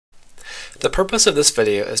The purpose of this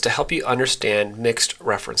video is to help you understand mixed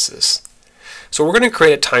references. So we're going to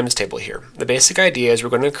create a times table here. The basic idea is we're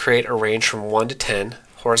going to create a range from 1 to 10,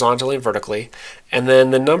 horizontally and vertically, and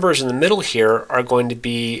then the numbers in the middle here are going to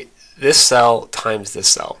be this cell times this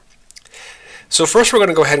cell. So first we're going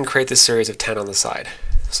to go ahead and create this series of 10 on the side.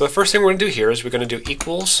 So the first thing we're going to do here is we're going to do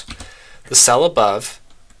equals the cell above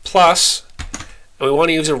plus, and we want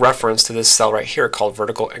to use a reference to this cell right here called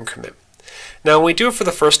vertical increment. Now when we do it for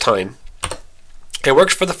the first time, it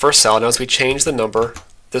works for the first cell, and as we change the number,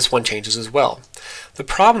 this one changes as well. The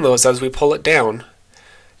problem though is as we pull it down,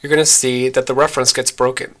 you're going to see that the reference gets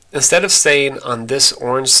broken. Instead of staying on this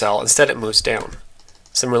orange cell, instead it moves down.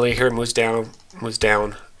 Similarly here it moves down, moves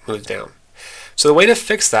down, moves down. So the way to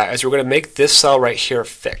fix that is we're going to make this cell right here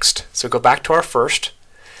fixed. So go back to our first,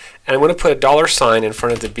 and I'm going to put a dollar sign in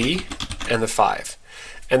front of the B and the 5.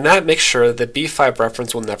 And that makes sure that the B5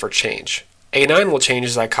 reference will never change. A9 will change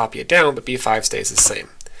as I copy it down, but B5 stays the same.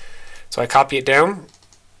 So I copy it down,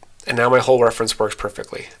 and now my whole reference works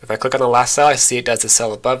perfectly. If I click on the last cell, I see it does the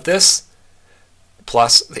cell above this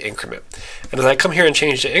plus the increment. And as I come here and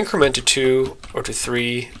change the increment to 2 or to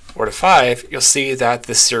 3 or to 5, you'll see that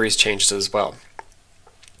this series changes as well.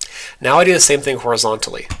 Now I do the same thing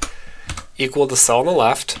horizontally. Equal the cell on the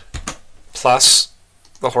left plus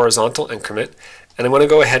the horizontal increment, and I'm going to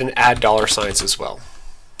go ahead and add dollar signs as well.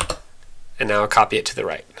 And now I copy it to the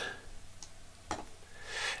right.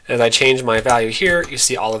 As I change my value here, you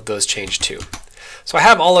see all of those change too. So I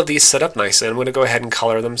have all of these set up nicely. I'm going to go ahead and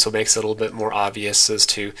color them so it makes it a little bit more obvious as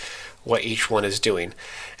to what each one is doing.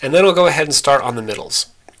 And then we'll go ahead and start on the middles.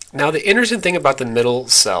 Now the interesting thing about the middle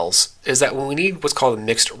cells is that we need what's called a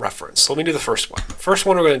mixed reference. So let me do the first one. First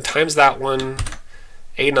one, we're going to times that one,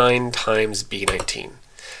 A9 times B19.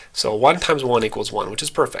 So 1 times 1 equals 1, which is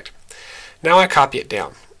perfect. Now I copy it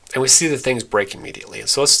down, and we see the things break immediately.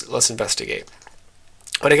 So let's investigate.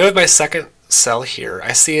 When I go to my second cell here,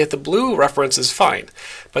 I see that the blue reference is fine,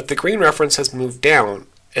 but the green reference has moved down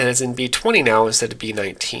and is in B20 now instead of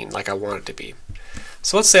B19 like I want it to be.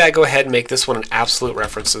 So let's say I go ahead and make this one an absolute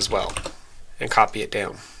reference as well and copy it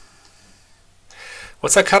down.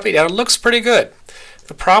 Once I copy it down, it looks pretty good.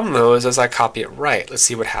 The problem though is as I copy it right, let's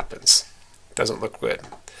see what happens. It doesn't look good.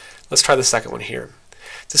 Let's try the second one here.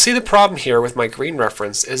 To see the problem here with my green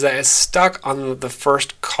reference is that it's stuck on the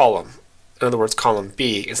first column, in other words column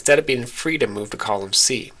B, instead of being free to move to column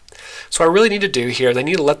C. So what I really need to do here is I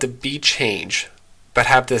need to let the B change, but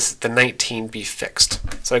have the 19 be fixed.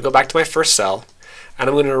 So I go back to my first cell, and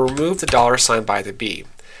I'm going to remove the dollar sign by the B.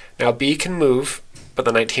 Now B can move, but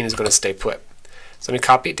the 19 is going to stay put. So let me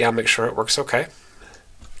copy it down, make sure it works okay.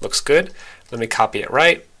 Looks good. Let me copy it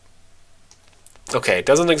right. Okay, it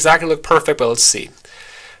doesn't exactly look perfect, but let's see.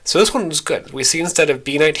 So this one was good. We see instead of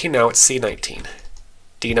B19 now it's C19,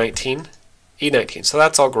 D19, E19. So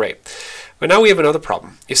that's all great. But now we have another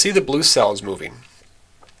problem. You see the blue cell is moving.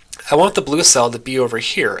 I want the blue cell to be over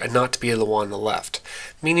here and not to be the one on the left,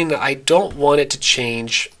 meaning that I don't want it to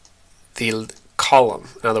change the column,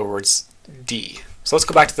 in other words D. So let's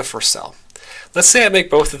go back to the first cell. Let's say I make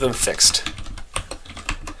both of them fixed.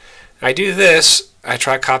 I do this, I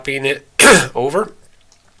try copying it over,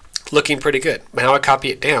 looking pretty good. Now I copy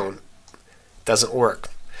it down, doesn't work.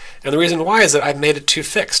 And the reason why is that I've made it too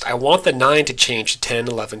fixed. I want the 9 to change to 10,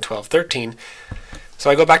 11, 12, 13. So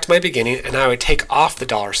I go back to my beginning, and now I take off the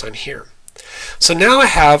dollar sign here. So now I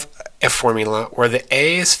have a formula where the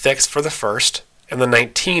A is fixed for the first, and the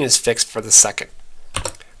 19 is fixed for the second.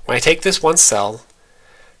 When I take this one cell,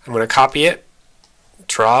 I'm going to copy it,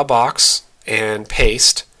 draw a box, and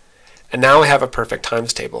paste, and now I have a perfect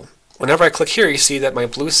times table. Whenever I click here, you see that my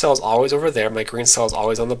blue cell is always over there, my green cell is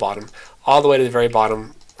always on the bottom, all the way to the very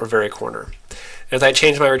bottom or very corner. And as I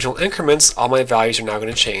change my original increments, all my values are now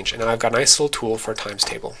going to change, and now I've got a nice little tool for a times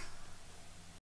table.